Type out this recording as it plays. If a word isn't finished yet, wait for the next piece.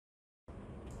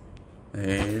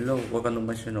Hello, welcome to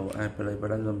my channel. I play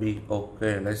PlantsVsZombie.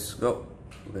 Okay, let's go.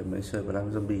 Okay, mình chơi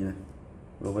PlantsVsZombie này.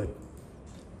 Go vậy.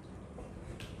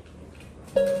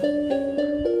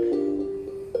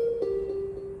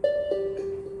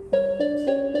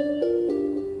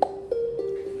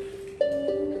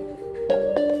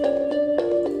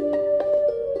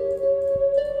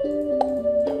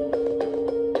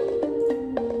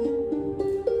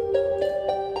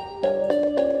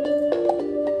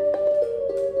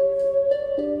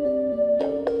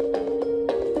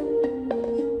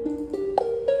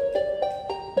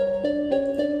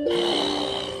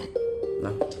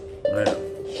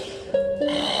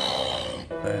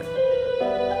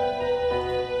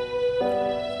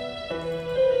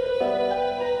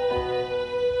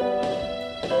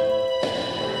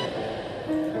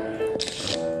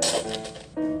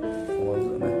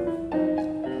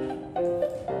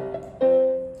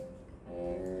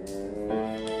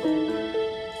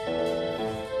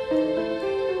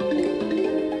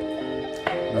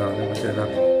 Chơi ra.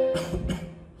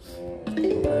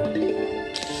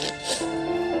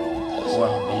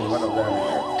 Wow, mình bắt đầu ra này.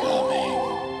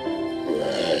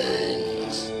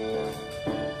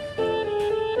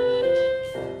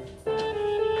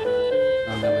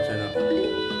 Đây mình chơi nào.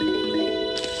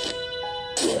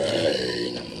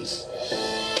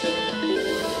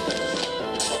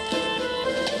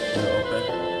 Ok.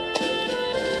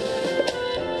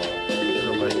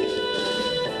 Rồi vậy.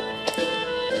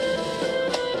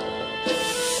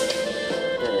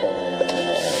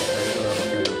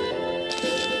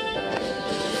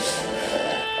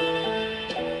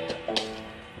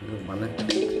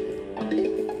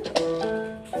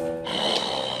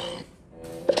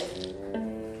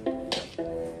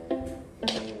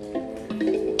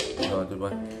 Rồi tuyệt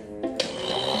vời.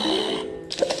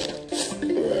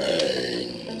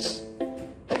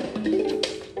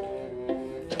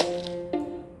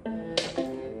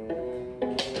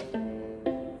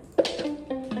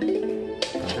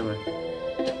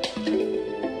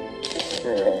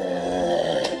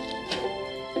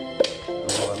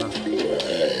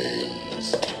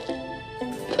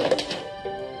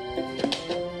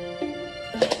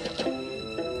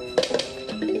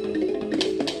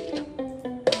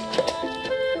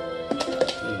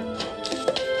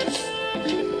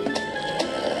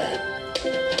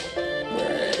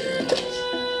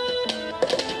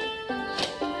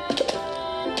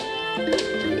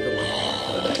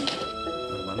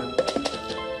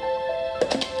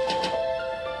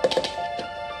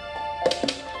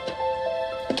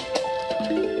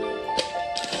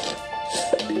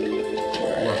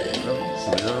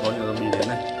 Có nhiều zombie đến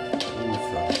này. Ui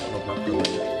giời, lộc lắm cửa.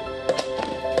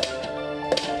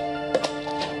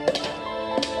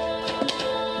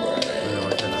 Bây giờ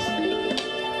sẽ là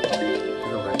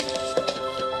cái đầu này.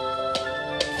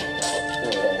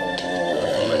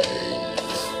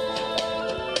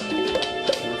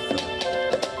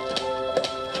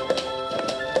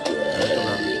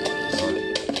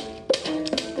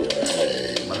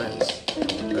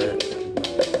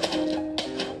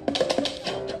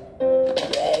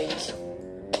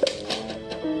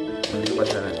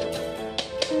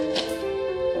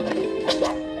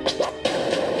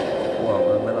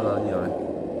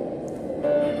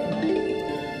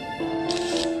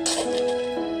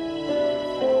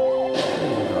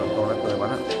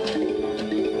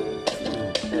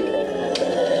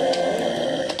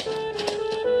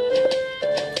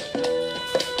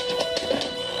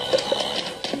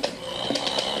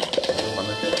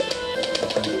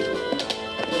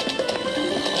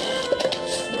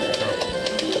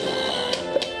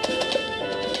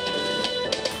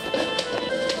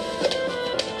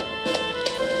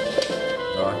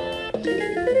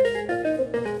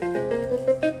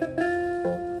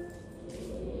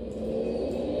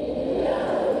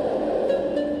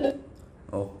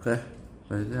 Ok, đây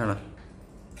tiếp theo nào.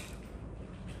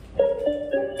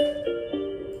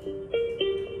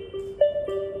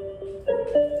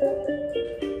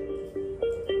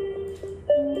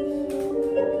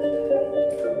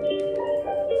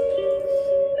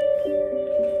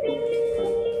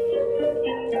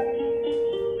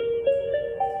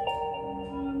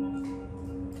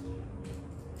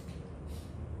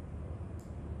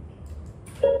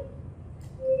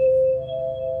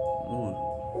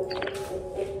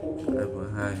 Level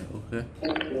 2, ok.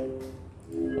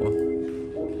 Ủa?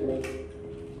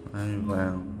 2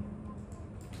 vàng.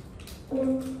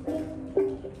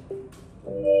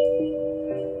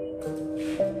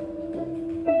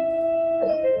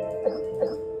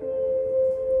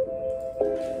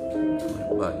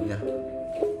 Bảy nha.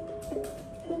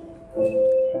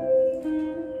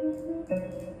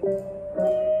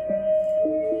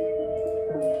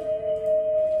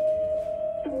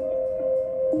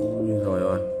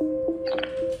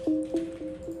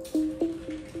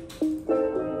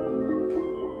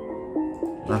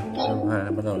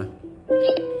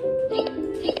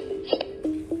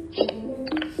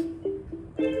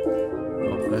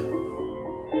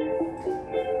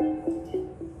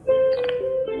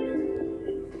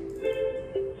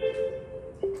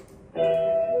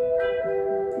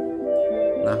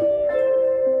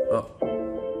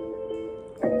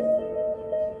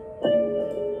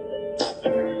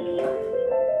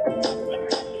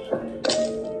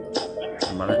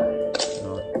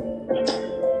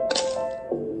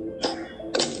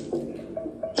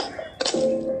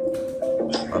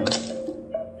 bắn đấy.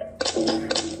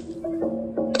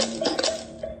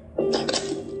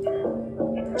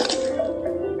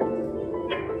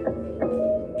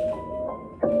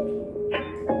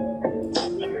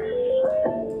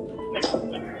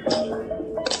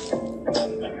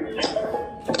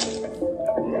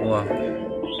 Wow,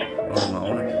 rồi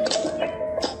máu này.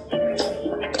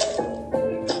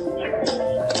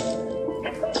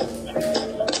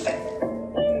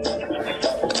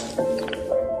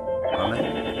 Bắn đấy.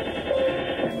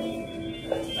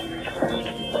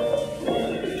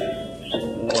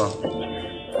 Wow.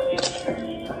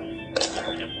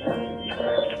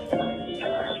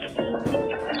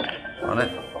 Bắn đấy.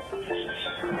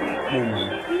 Bùm.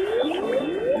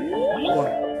 Wow.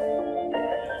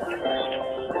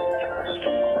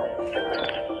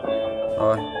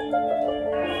 Rồi.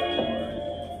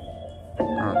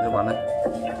 Tiếp bắn đấy.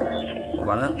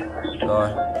 Bắn đấy. Rồi.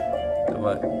 Như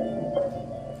vậy.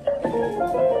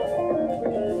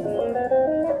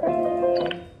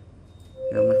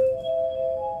 Em này.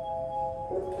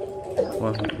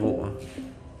 Qua phục vụ.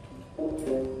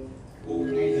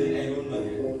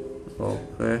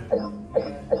 Ok.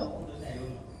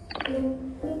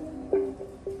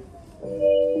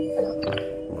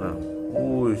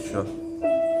 Ui trời.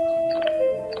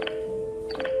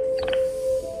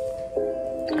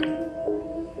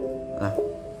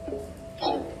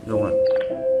 Dùng ạ.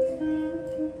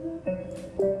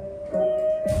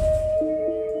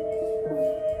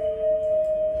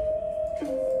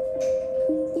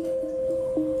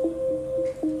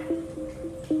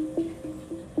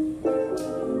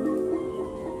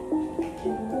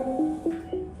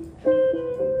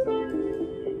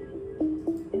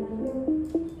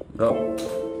 Đâu?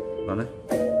 Đó đấy.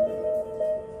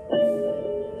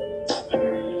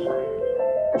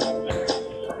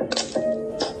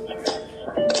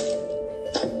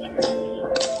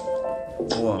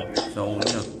 Wow, sâu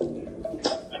đấy nhỉ.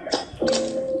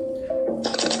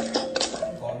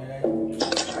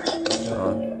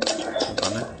 Rồi,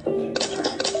 bắn đấy.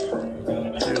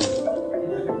 Siêu.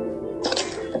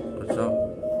 Rồi sao?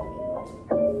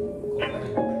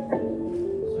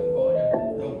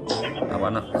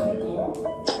 Bắn ạ.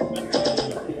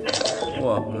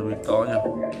 Wow, người bị to nha.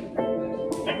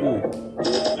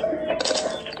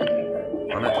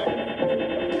 Bắn đấy.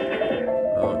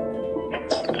 Rồi.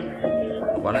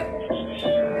 Bắn đấy.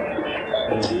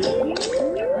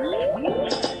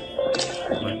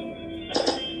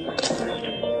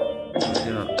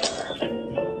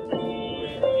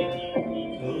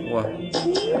 Wow.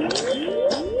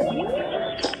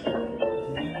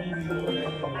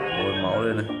 Ôi máu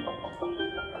lên này.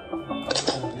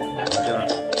 Chưa nào.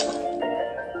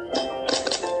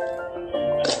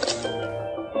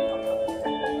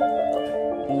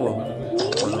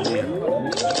 Còn gì à?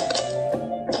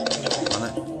 Bắn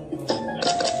này.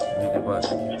 Như thế vậy.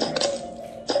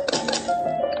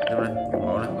 Tiếp này,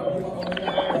 máu này.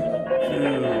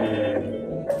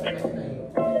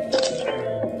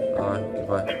 Rồi, như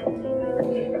vậy.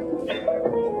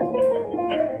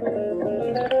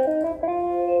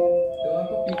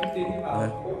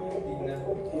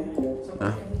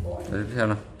 Đây, tiếp theo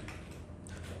nào.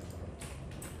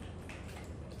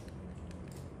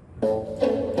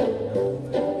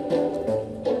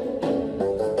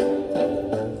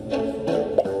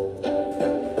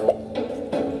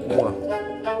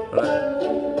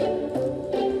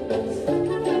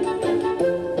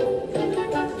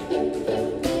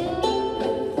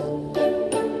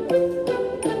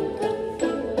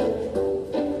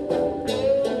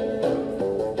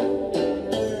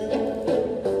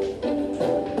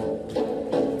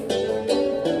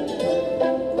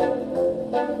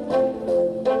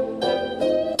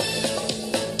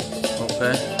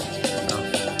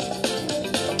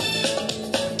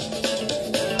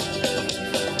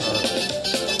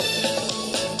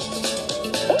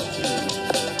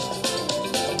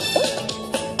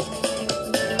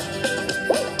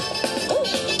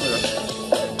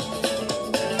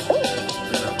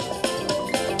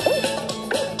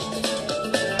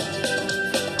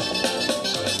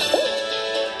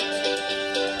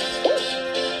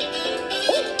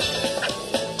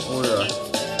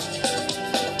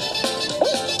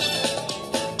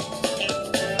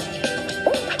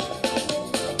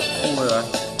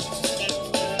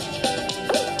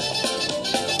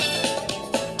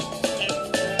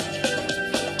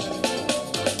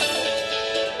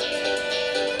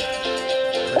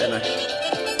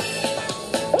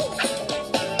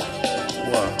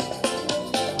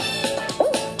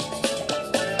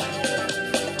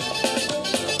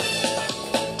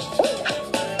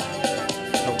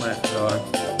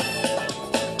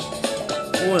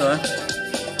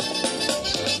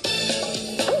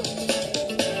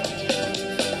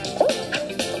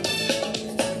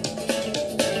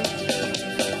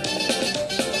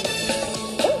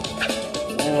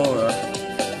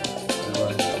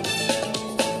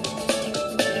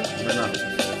 Đây nào.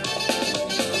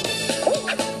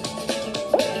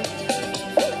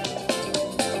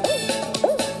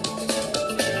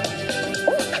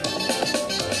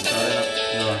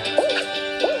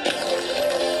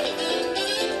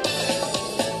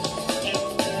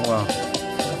 Wow.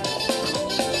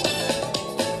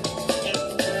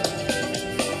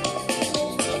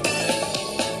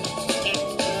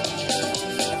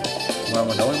 Wow,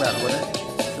 mình đấu với bạn luôn đấy.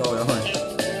 Trời ơi.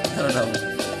 Rất là đồng.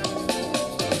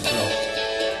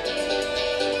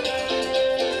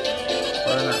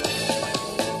 Đây nào.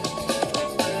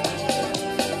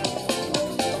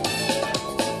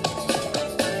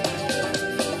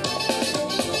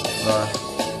 Rồi.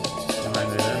 Hai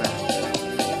người nữa này.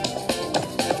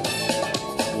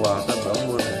 Wow, tao bấm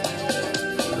luôn này.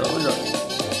 Rỗi rồi.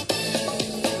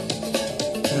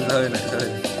 Rơi này, rơi.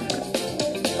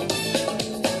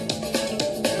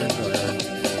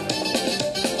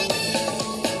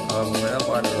 Rồi mình đã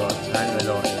qua được rồi, hai người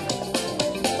rồi.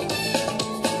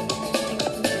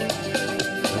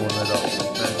 Một người rồi,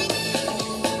 ok.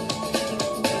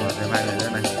 Rồi thêm hai người nữa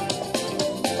này.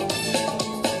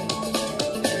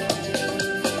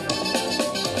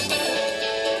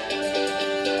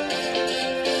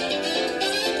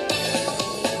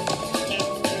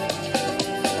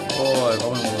 Ôi, có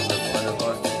một người được qua được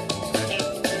rồi.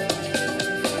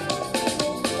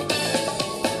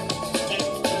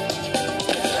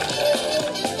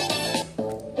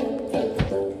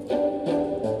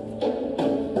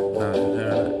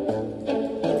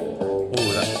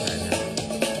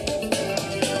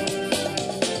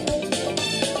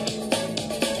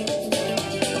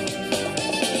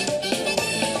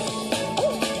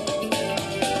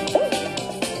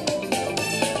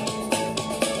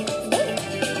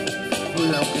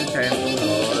 Ok, chạy em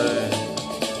rồi.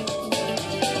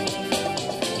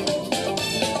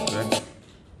 Đấy.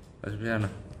 Ở phía nào.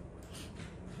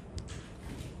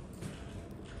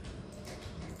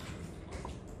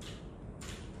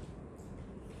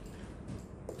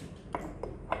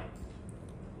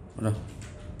 Đâu.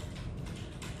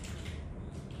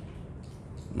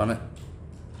 Bắn này.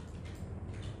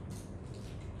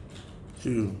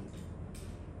 Chịu.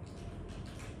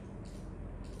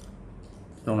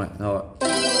 Trong này rồi.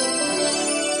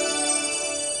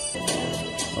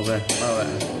 Ok, bao lại.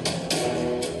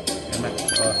 Em này,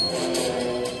 rồi.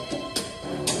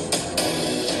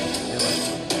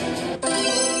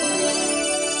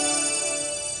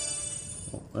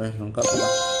 Ok, nâng cấp rồi.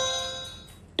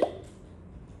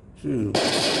 Chịu.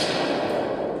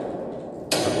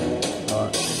 Rồi.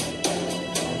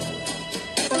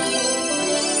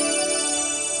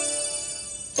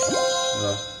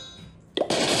 Rồi.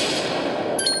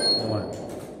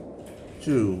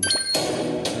 Chịu.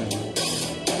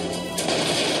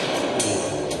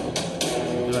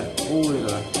 Ui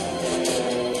rồi.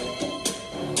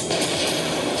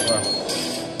 Wow.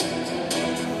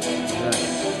 Đây.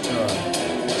 Rồi.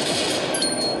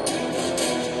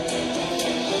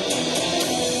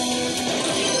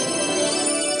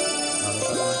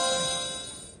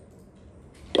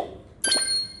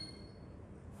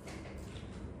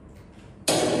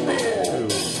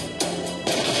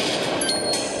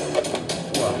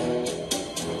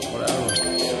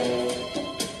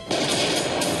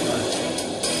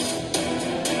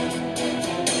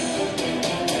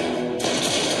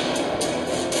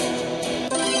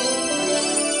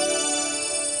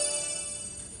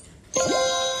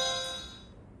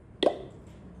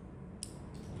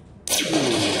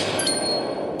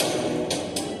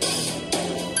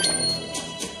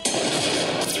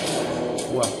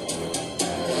 Wow.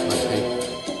 Mati.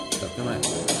 Tập cái này.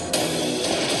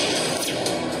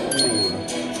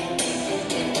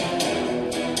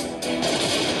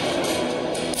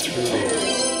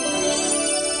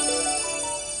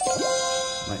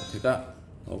 Mạnh thiệt á.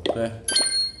 Ok.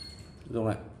 Dùng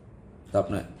này.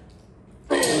 Tập này.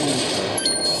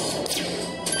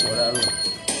 Có đã luôn.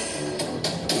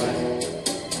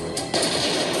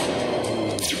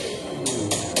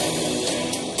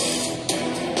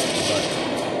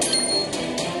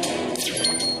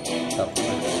 Tập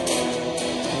này.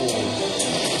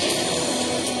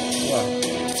 Wow.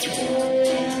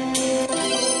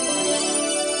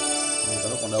 Mình có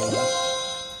lúc còn đâu nữa.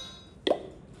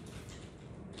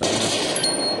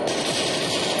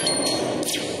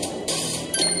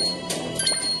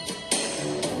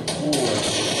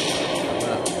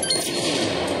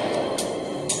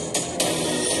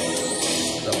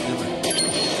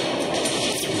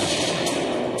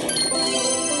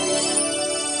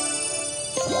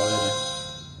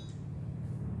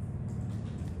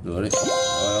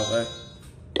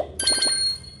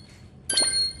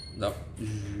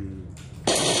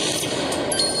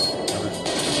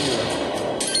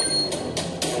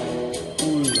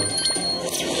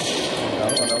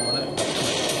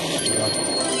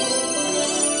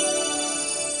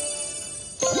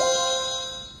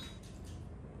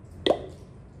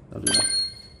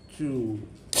 Chù.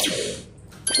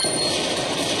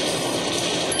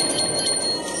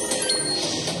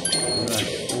 Đúng rồi.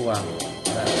 Wow.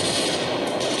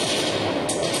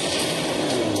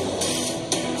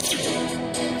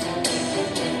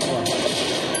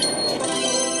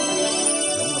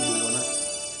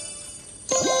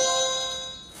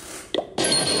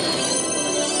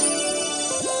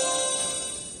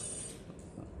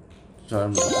 Cho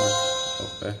em một thôi.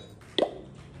 Ok.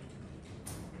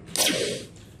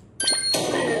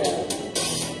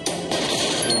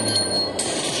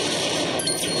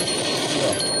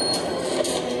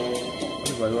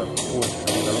 Vậy luôn. Ui,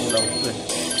 đồng đây.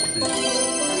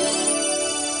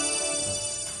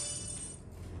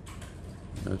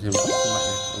 Rồi thêm một cái mạnh.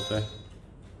 Ok.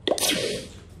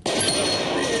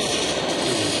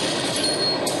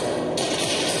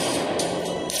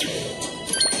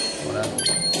 Còn đang.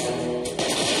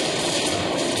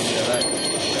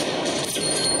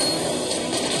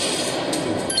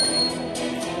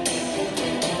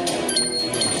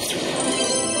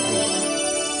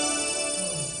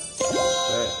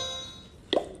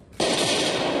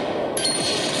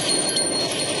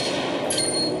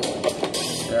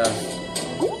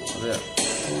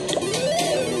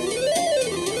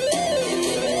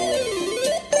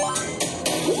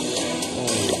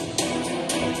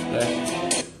 Đây.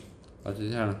 Ở tiếp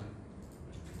theo này.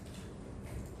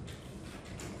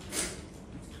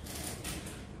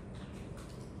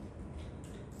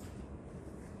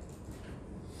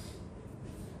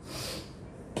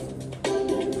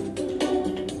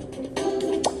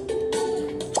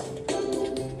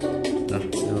 Đây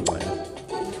là vậy.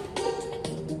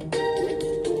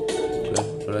 Ok,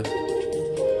 vào đây.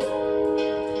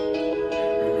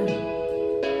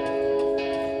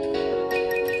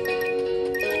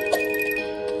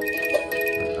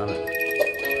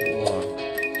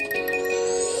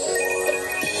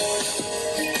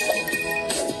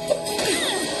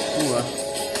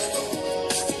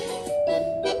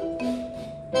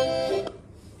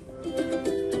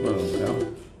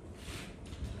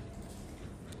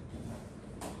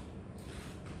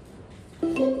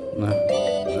 Này,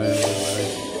 đây.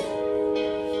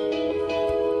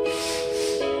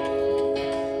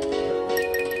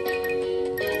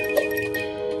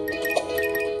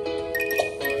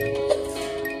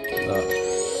 Rồi.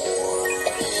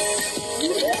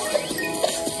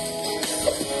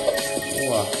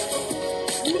 Wow.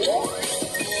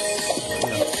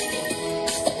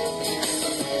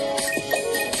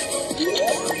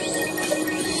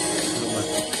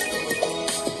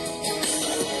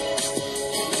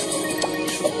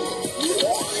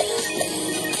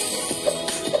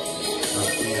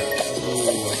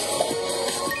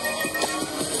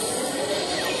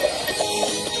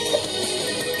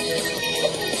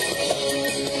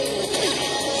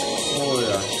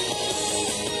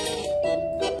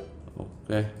 Ok,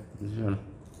 xem nào.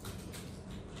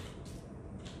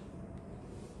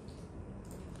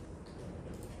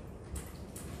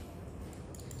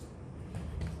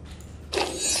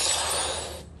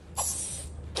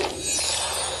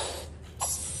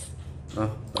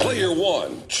 Player 1,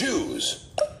 choose.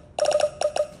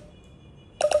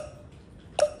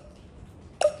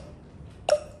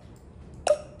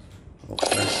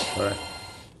 Okay, right.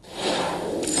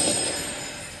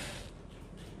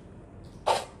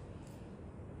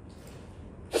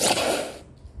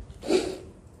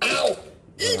 Ow!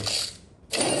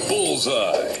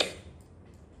 Bullseye.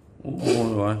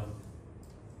 Ôi rồi.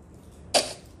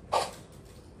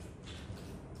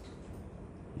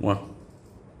 Wow.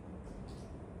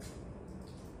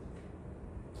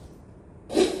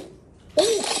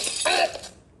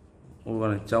 Ôi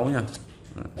con này cháu nha.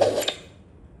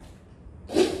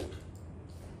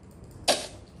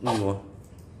 Ui rồi.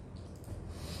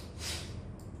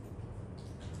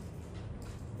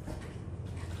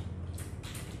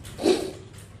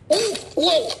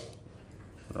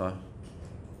 Rồi.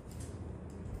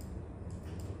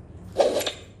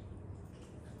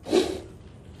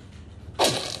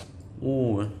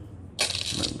 Ui.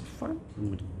 Mày phát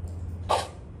mình.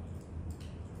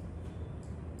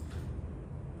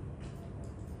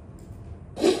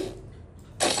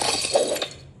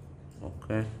 Ok.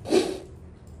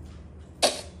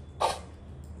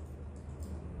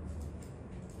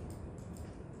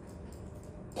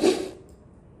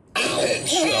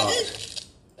 Headshot.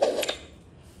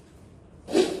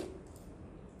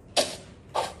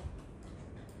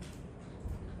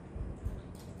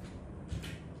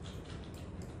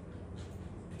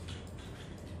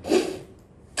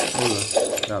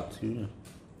 Đạp xíu nè.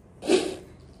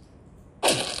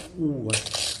 Ui.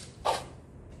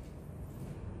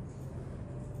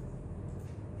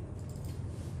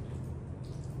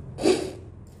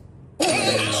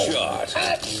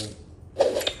 Headshot.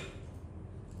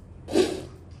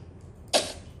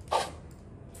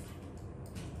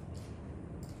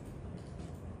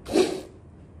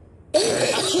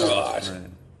 Headshot.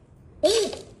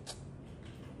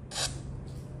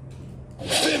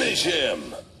 Finish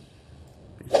him.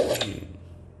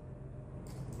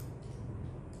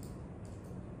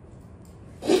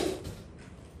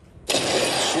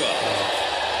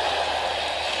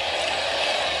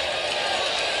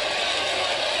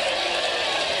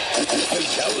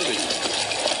 Fatality.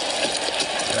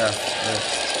 Yes.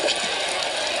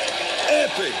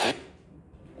 Epic.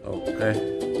 Ok.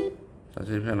 Ta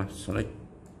xem nào, Sonic.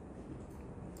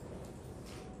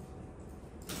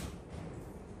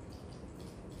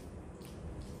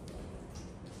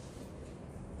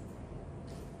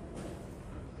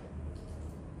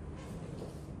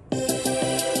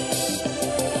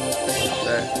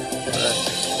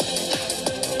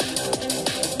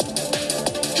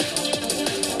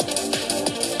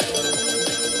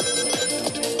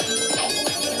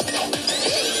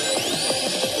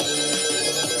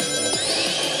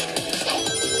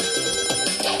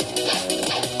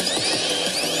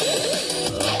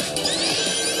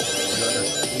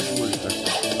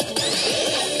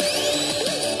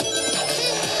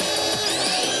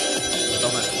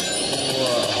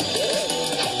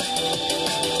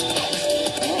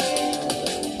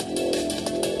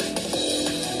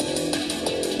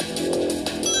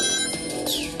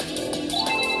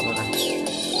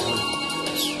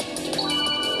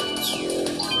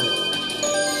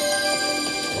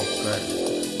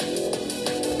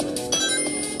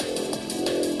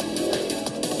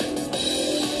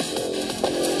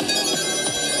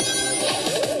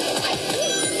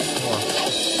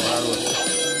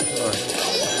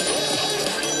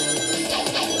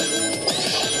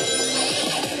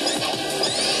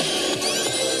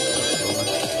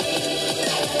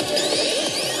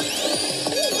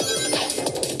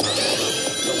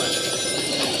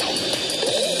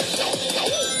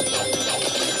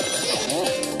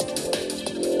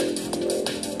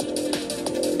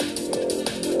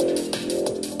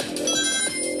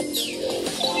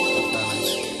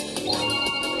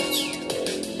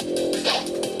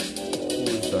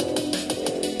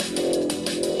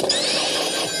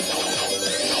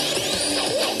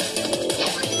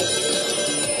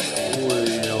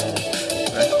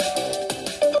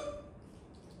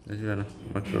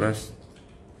 Keras.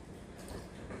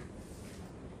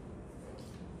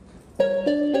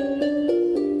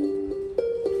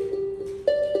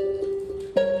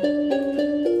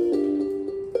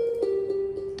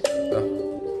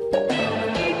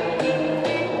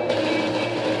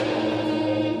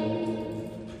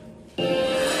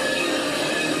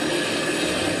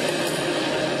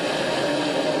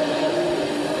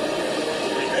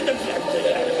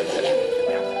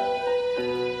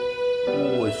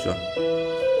 Ui giời,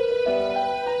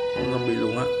 con zombie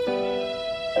luôn á.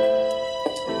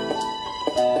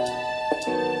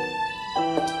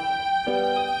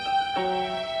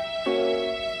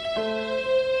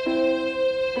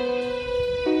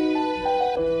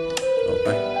 Ok,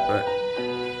 rồi.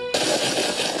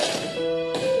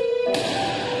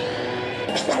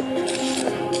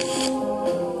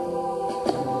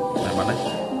 Này bắn đấy.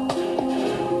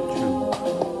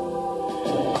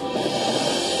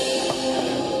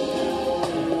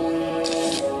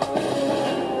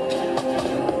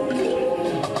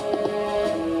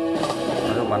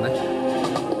 Bắn đấy.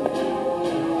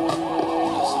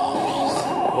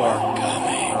 Wow,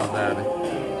 ra đây.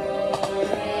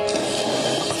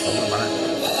 Sống rồi bắn này.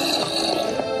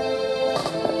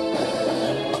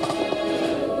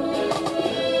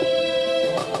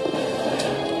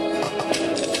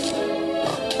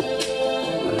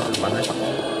 Bắn đấy.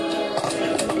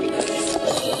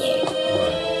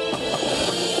 Rồi.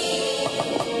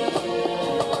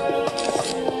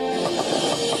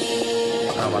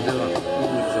 À, bắn tiếp rồi. Ui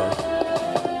giời.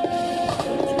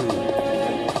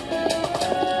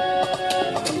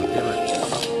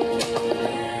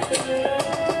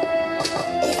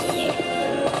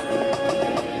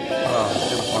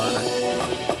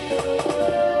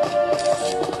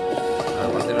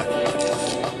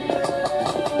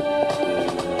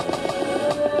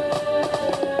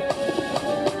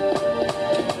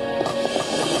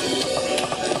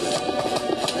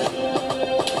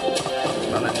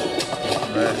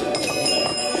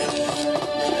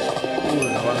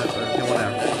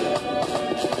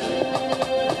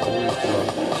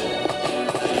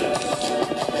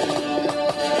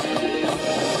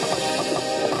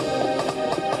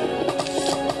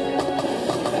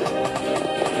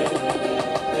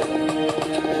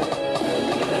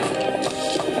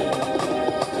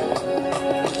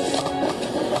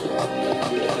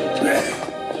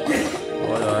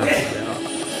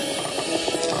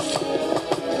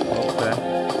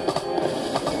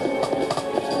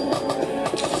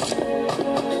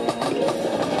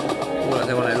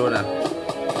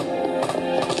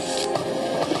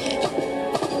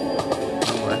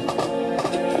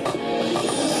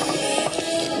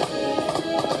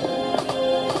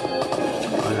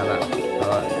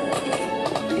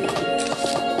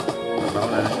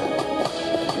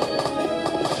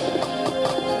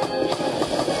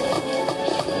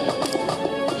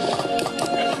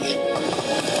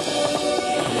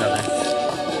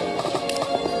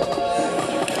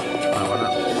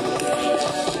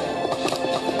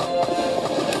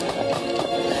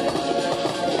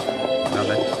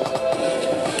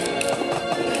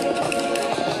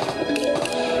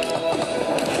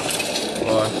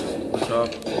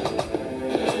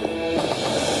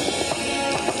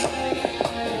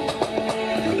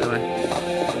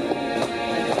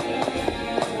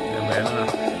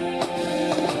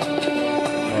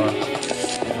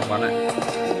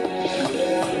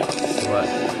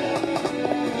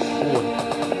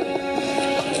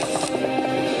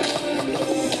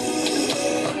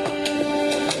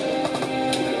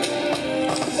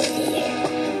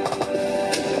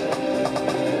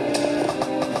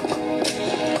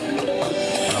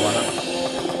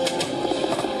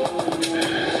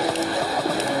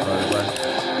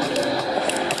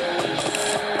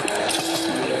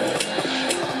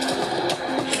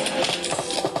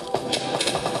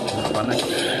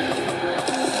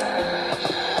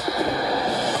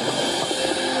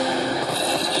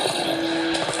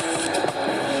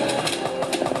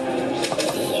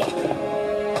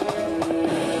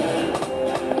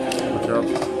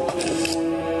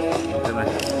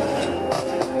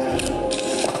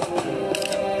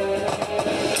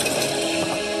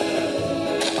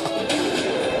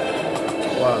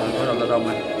 ra đông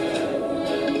này.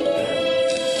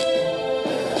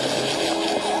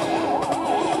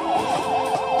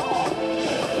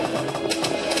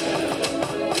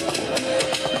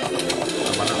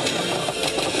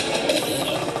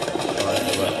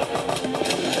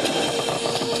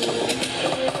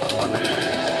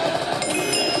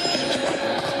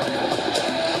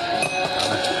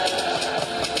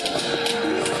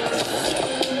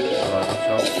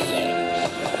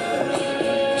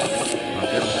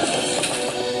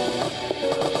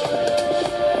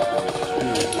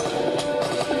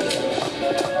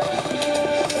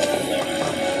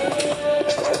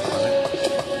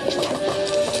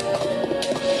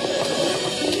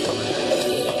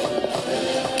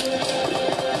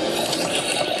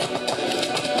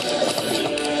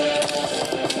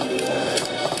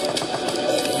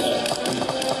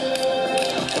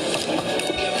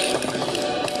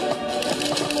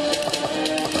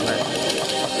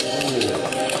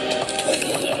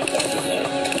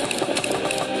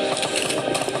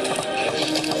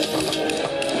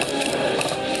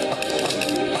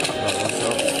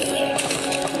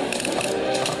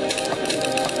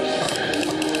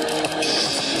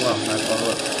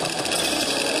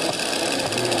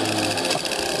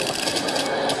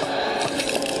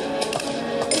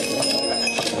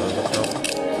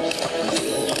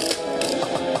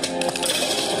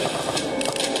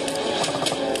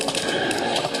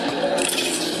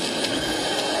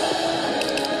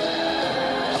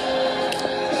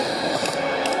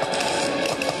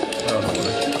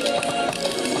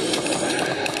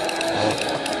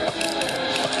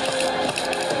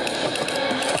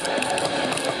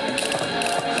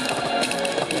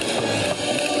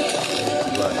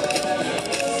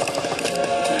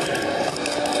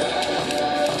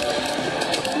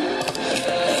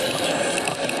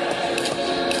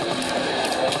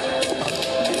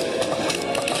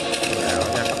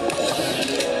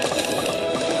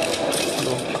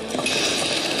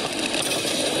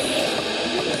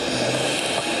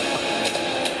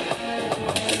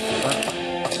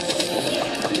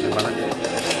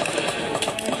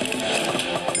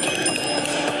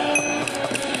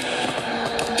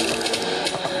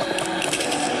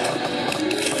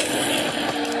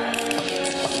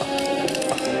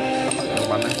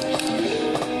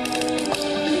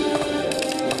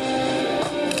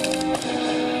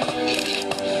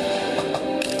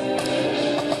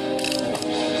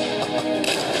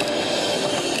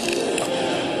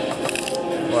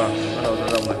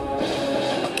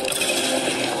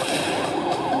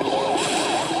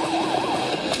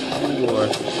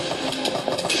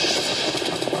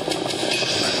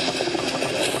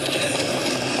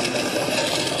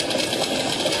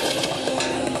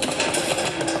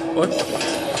 Ôi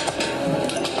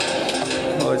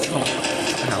thôi xong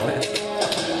hảo đấy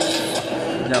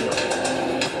nhầm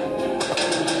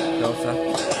đâu sao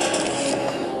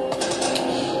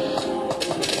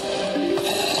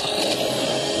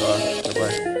rồi được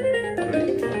rồi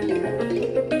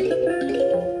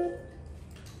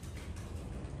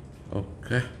ok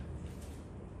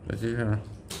cái gì nào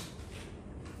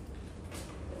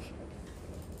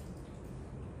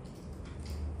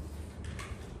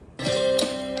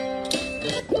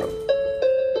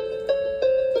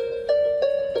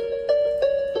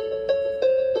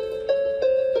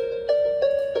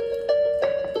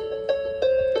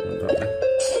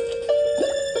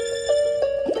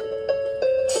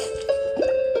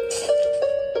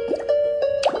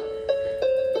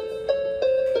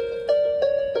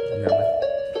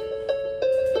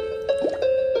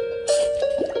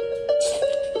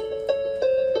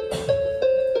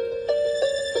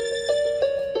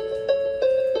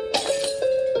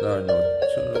rồi nổ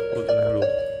chữ ôi cái này luôn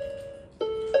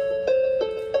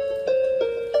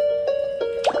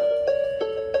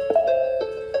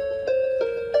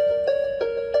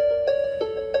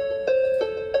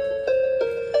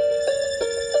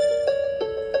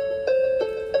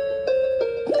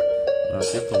rồi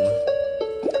tiếp tục này.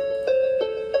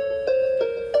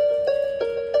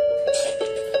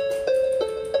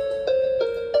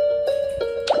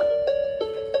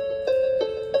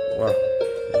 Wow,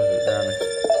 nó thử ra này.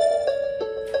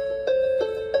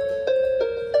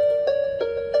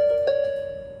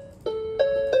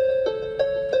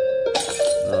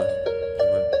 Rồi,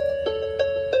 vâng. Rồi,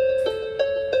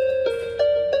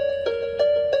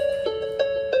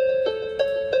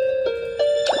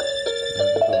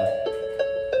 tiếp tục này.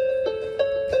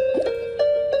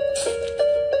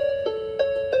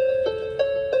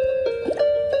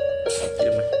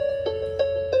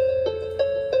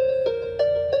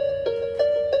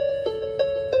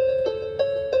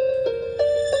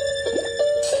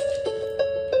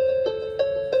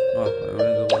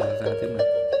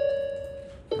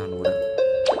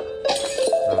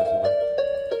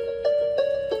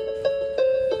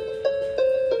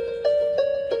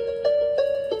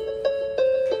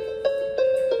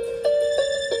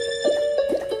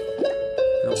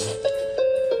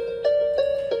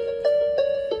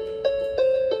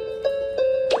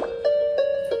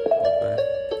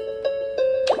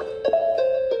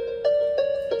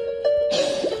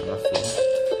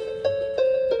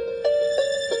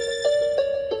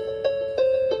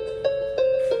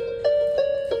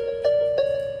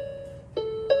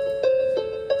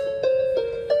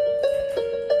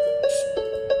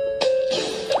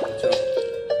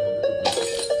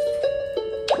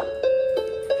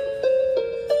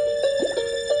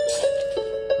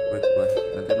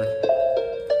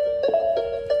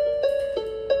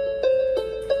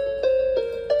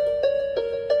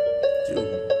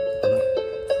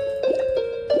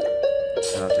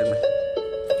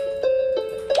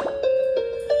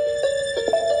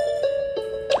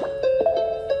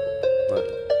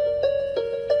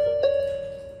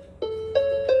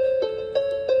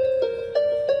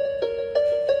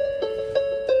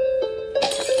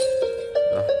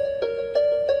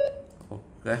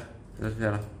 Tiếp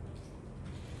theo nào.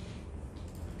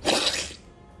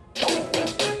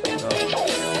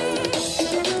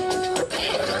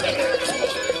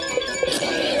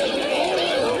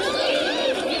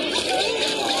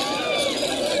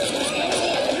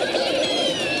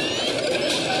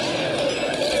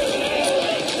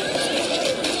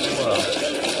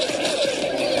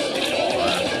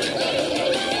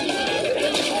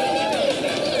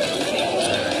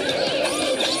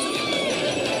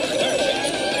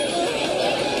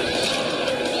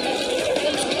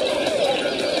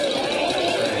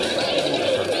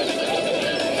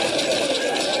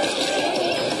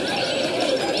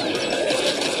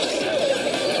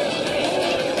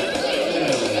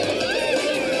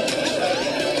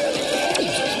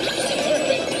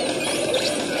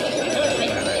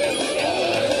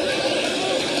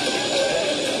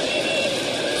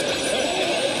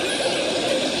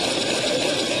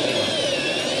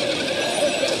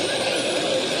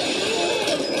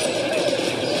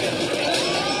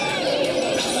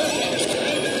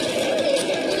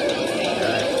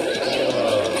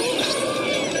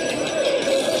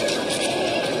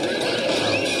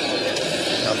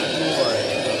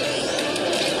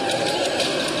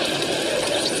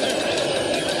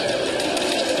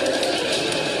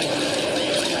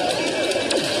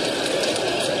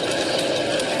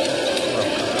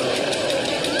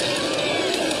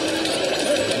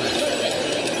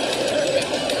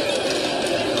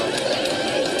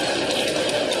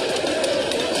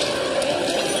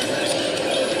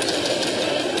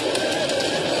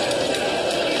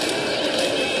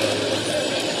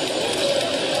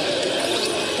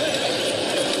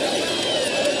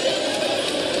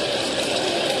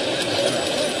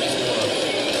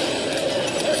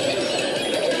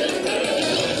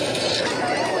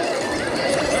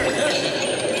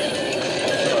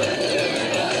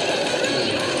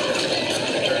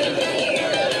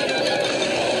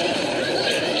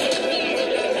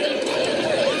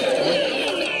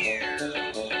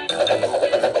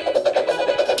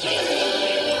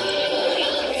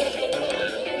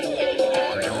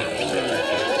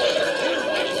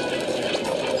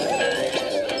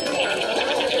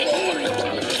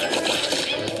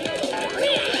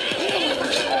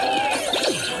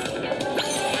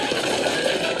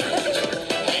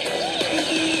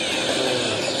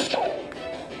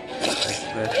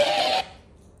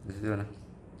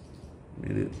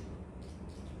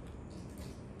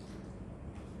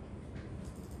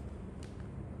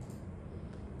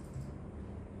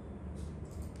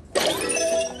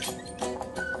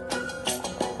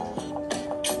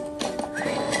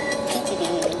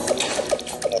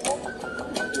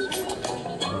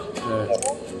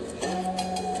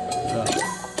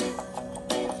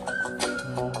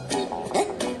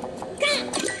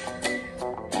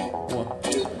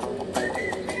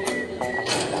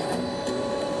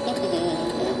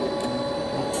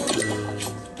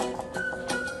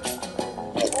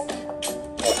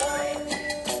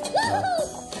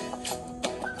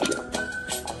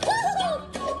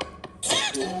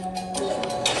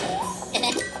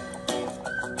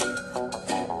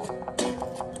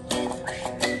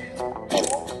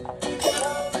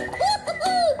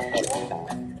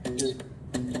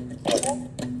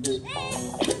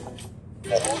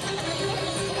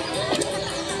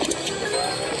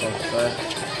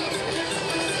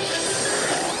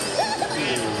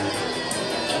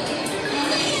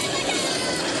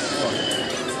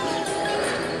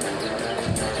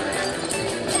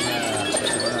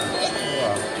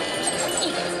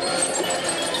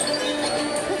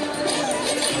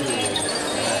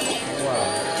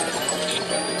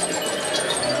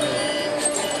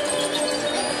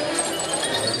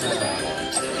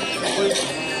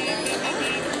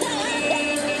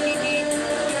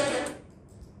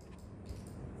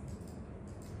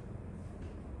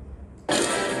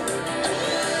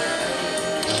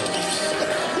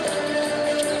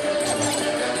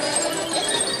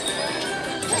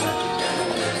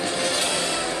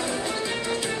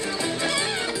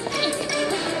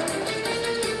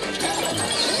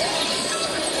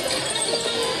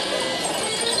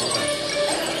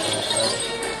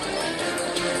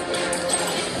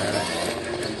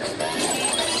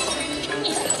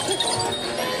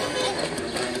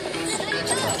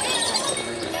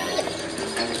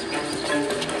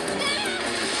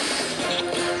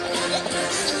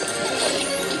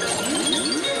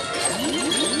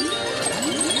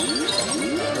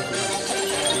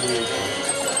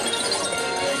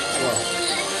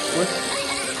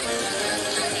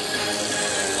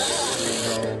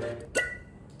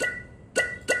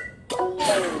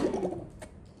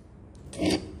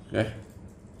 Để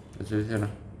chơi xem nào.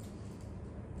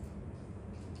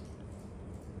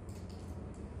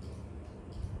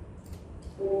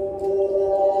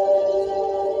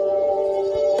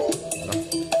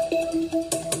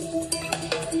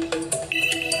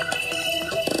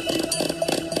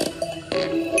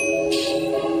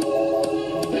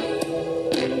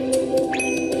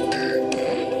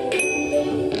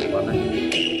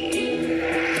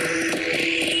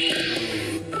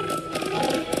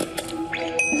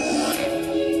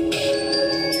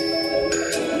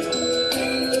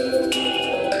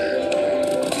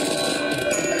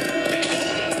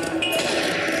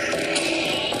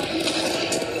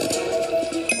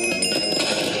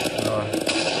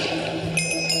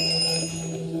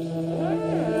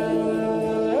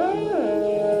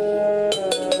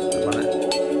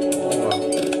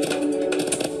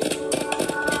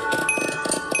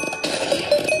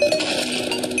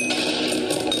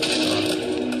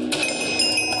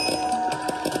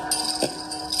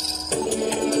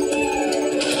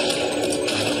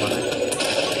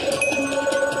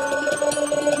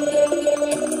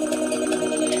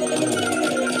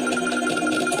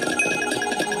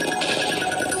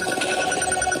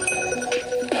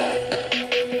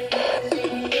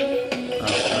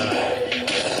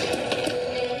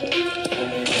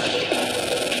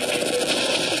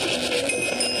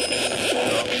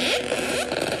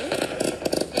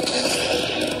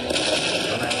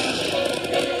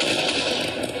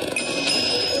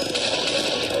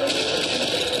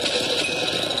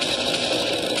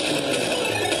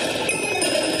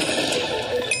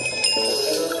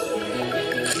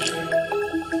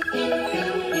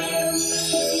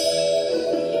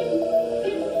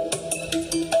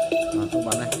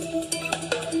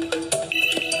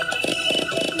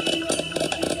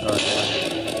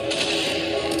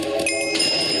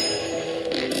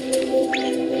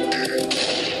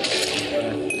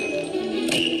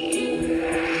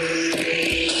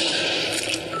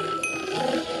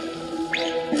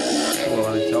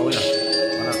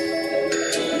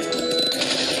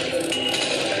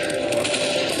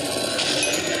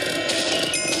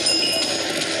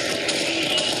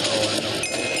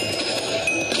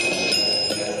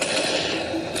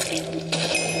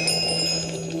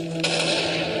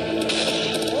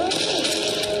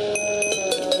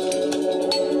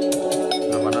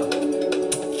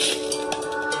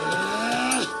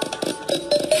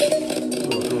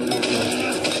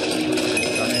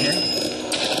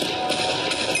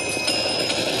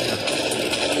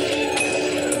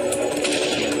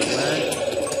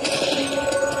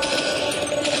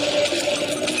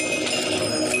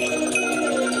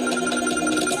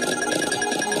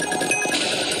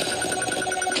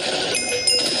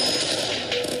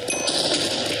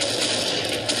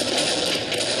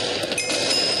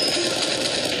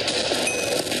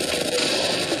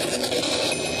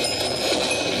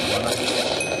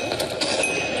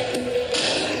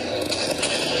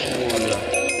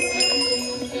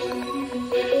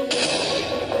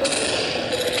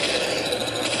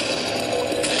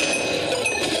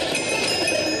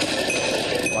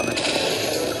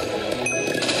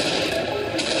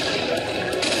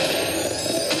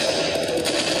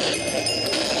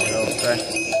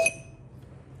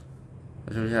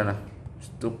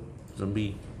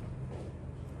 zombie.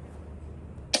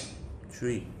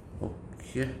 3.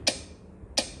 Ok.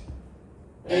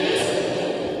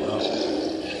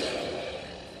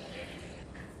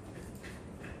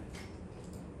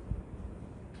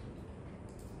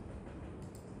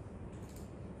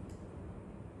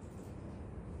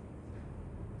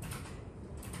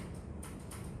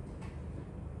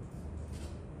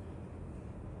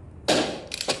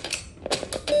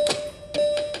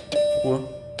 Ủa,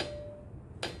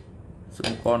 sự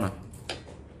một con à?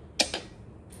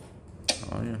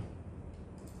 Đó nha.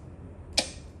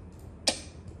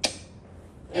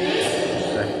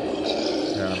 Đây,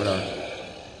 giờ là bắt đầu.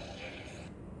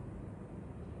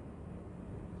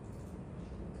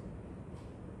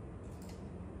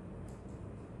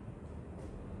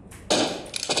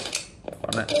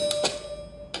 Bắn này.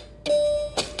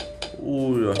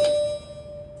 Ui rồi.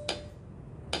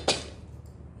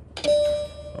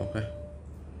 Ok.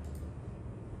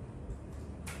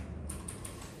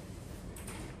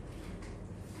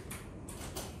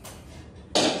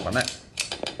 Bắn này.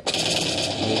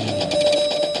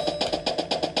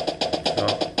 Đó.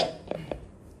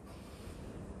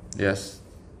 Yes.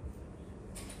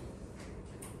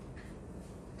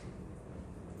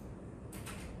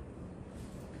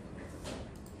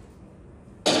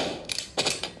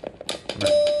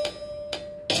 Này.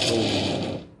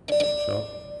 Shot.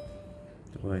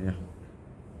 Tuyệt vời nha.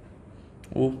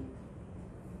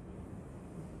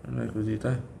 Cái này có gì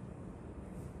ta?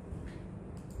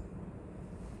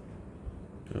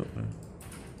 Được này.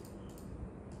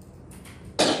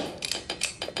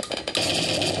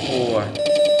 Ôi,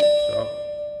 shot.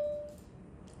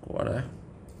 Quả đấy.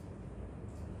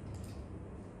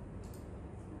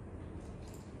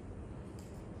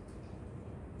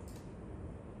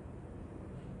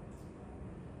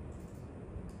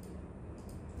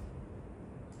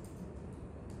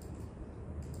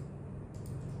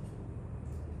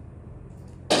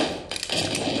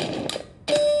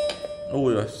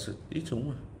 Ui rồi, ít súng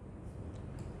rồi.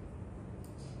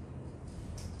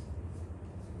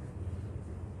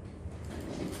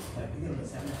 Phải mấy giờ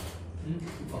sáng này?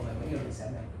 Còn phải mấy giờ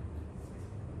sáng này?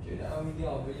 Chuyện đã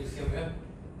video bây giờ xem nữa.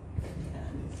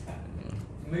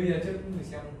 Mấy giờ trước mình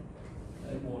xem.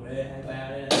 Đây 1 đây, 2, 3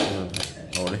 đây.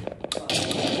 Ngồi đi.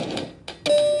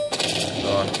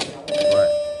 Rồi, vậy.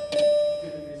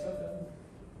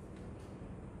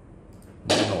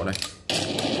 Một nổ này.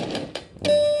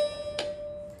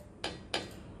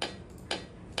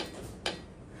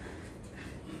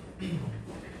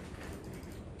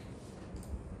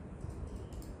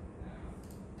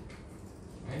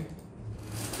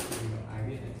 Ai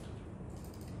biết này.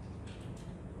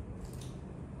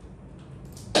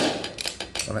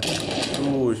 Đó này.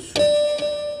 Ui.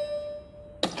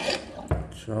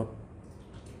 Chop.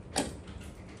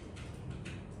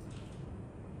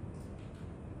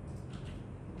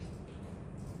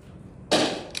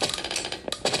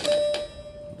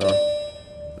 Rồi.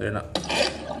 Lên ạ.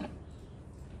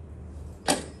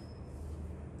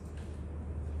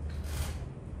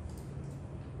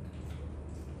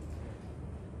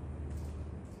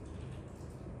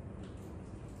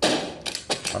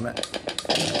 Bắn này.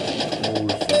 Ôi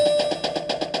trời.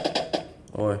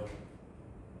 Ôi.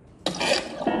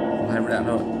 Còn 2 viên đạn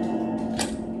thôi.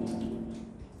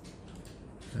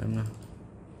 Xem nào.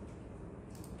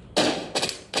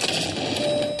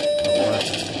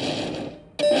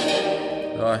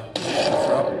 Rồi.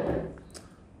 Stop.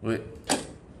 Ui.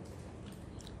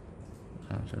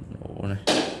 Sẽ nổ này.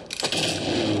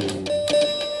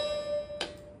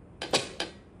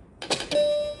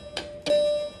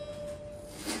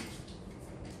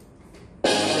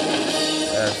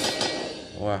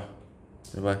 Wow,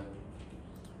 tuyệt vời.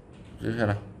 Tiếp theo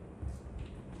nào.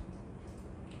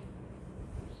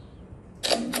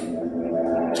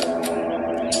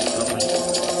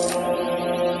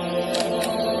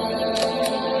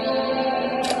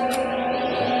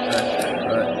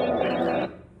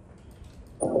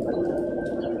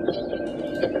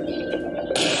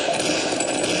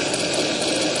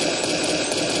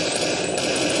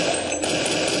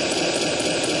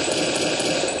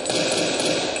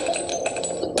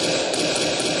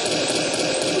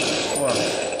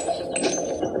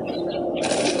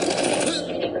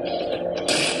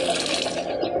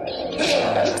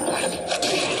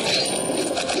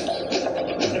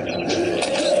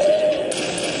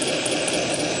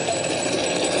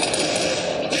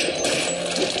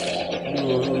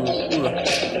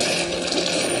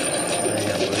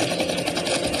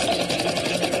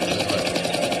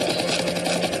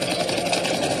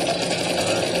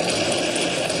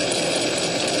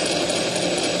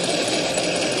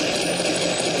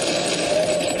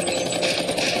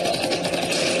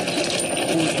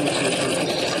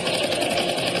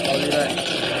 đây.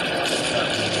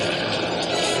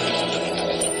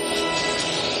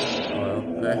 Rồi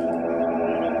ok.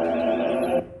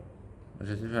 Mình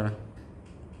sẽ tiếp theo này.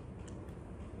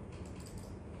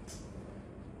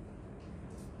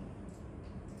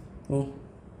 Ô.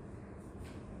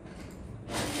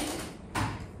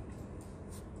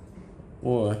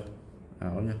 Ôi,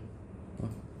 ảo nha.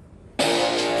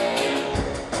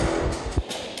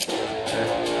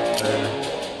 Đây này.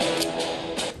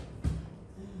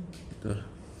 Từ.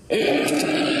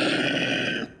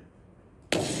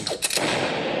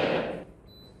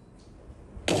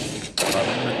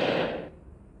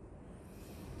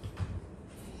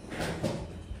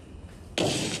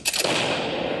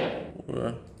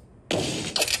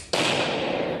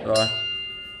 Rồi.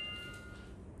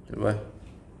 Tuyệt vời.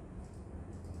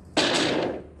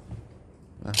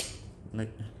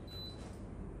 Nick.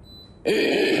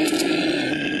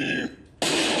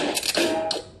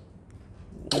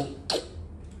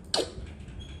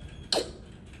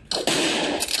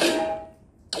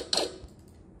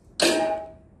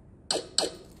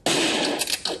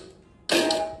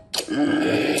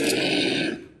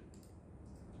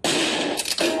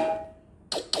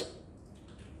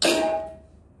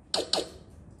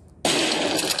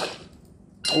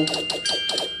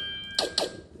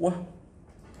 Wow,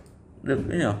 được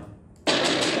đấy nhở.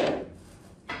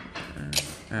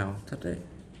 Ảo thật đấy.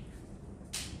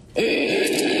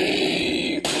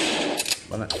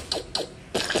 Bạn ạ.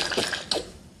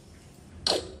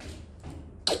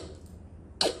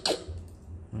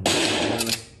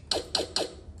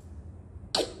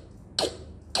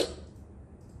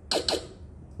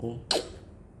 Ô.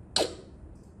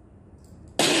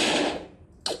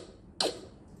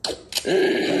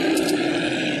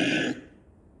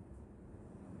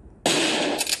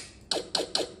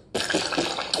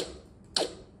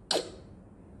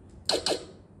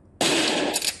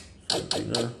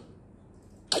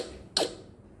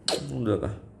 Không được à?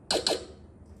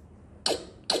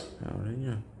 Hảo đấy nhỉ.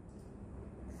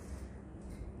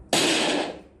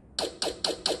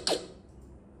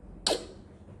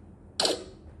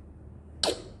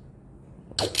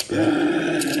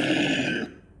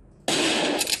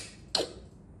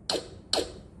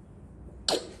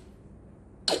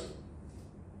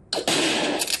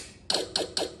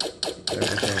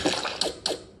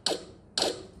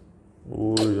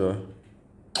 Ui rồi.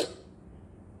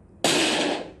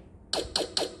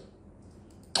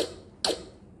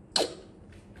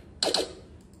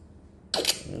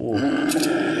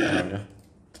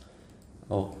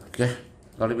 Ok,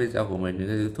 đó là video của mình đến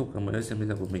đây kết thúc. Cảm ơn đã xem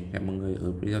video của mình. Hẹn mọi người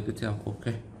ở video tiếp theo. Ok.